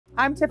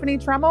I'm Tiffany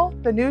Tremmel,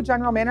 the new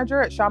General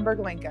Manager at Schaumburg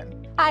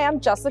Lincoln. Hi,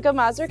 I'm Jessica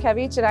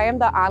Mazurkevich, and I am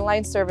the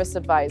Online Service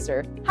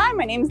Advisor. Hi,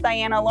 my name is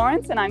Diane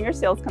Lawrence, and I'm your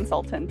Sales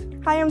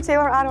Consultant. Hi, I'm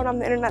Taylor Otto, and I'm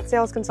the Internet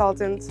Sales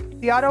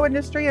Consultant. The auto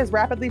industry is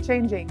rapidly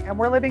changing, and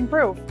we're living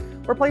proof.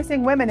 We're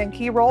placing women in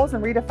key roles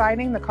and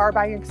redefining the car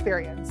buying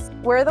experience.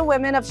 We're the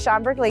women of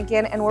Schaumburg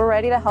Lincoln, and we're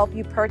ready to help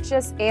you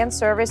purchase and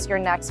service your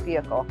next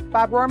vehicle.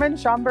 Bob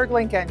Rohrman, Schaumburg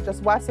Lincoln,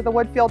 just west of the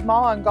Woodfield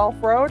Mall on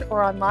Gulf Road,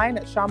 or online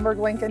at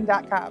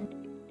schaumburglincoln.com.